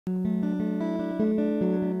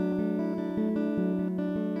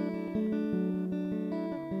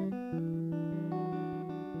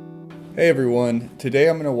Hey everyone, today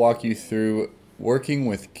I'm going to walk you through working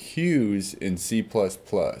with queues in C++.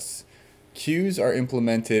 Queues are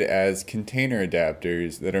implemented as container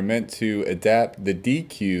adapters that are meant to adapt the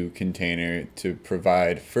dequeue container to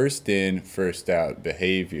provide first in, first out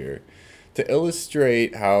behavior. To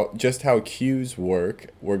illustrate just how queues work,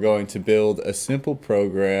 we're going to build a simple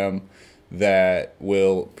program that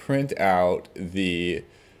will print out the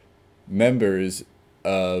members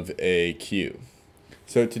of a queue.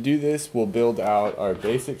 So to do this, we'll build out our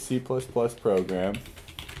basic C++ program.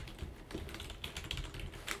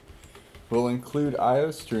 We'll include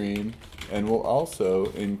IOStream, and we'll also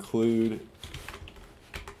include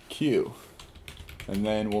queue. And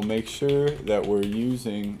then we'll make sure that we're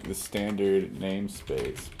using the standard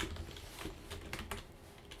namespace.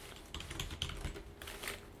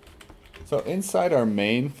 So inside our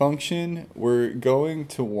main function, we're going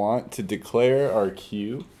to want to declare our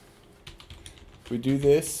queue. We do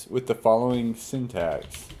this with the following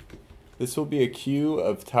syntax. This will be a queue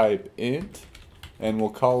of type int, and we'll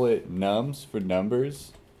call it nums for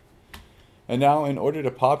numbers. And now in order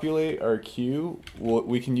to populate our queue,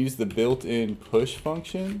 we can use the built-in push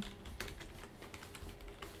function.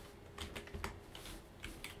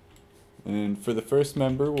 And for the first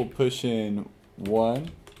member, we'll push in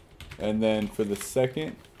 1, and then for the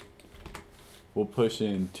second, we'll push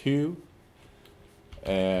in 2,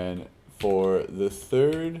 and for the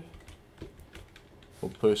third,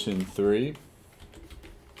 we'll push in 3.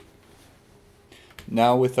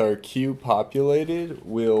 Now with our queue populated,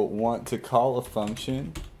 we'll want to call a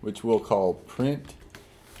function which we'll call print,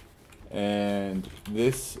 and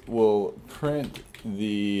this will print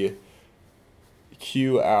the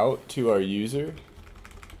queue out to our user.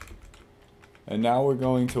 And now we're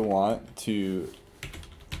going to want to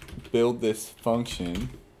build this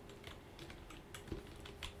function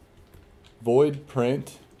void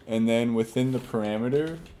print, and then within the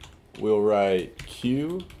parameter we'll write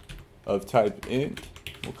queue of type int.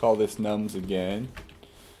 We'll call this nums again.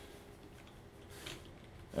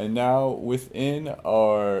 And now within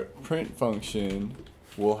our print function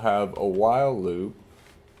we'll have a while loop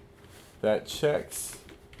that checks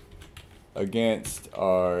against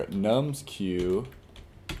our nums queue,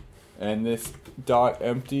 and this dot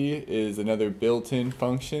empty is another built-in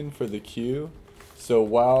function for the queue. So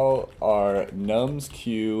while our nums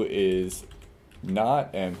queue is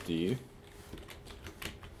not empty,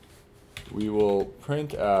 we will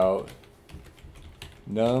print out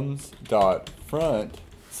nums.front.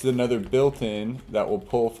 This is another built-in that will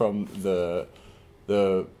pull from the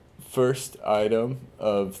first item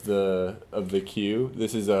of the queue.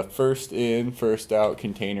 This is a first in, first out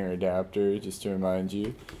container adapter, just to remind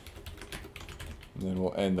you. And then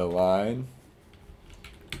we'll end the line.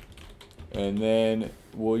 And then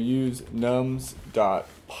we'll use nums.pop,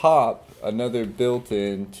 another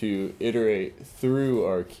built-in, to iterate through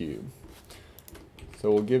our queue. So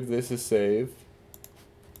we'll give this a save.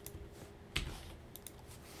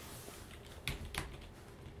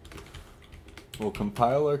 We'll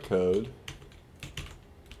compile our code.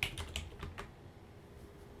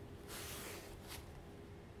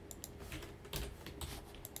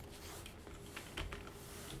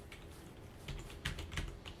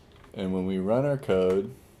 And when we run our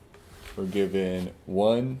code, we're given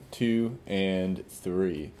 1, 2, and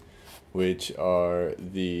 3, which are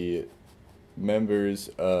the members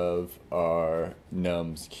of our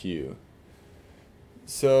nums queue.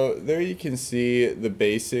 So there you can see the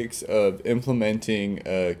basics of implementing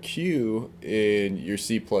a queue in your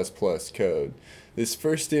C++ code. This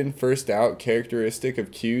first in, first out characteristic of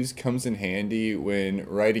queues comes in handy when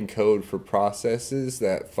writing code for processes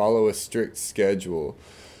that follow a strict schedule.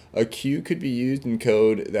 A queue could be used in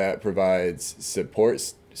code that provides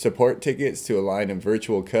support tickets to align in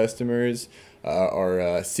virtual customers, or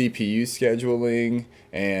CPU scheduling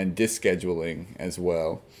and disk scheduling as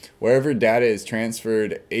well. Wherever data is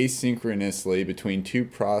transferred asynchronously between two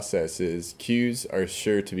processes, queues are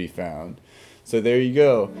sure to be found. So there you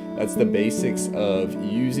go. That's the basics of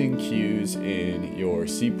using queues in your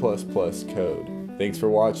C++ code. Thanks for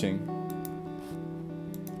watching.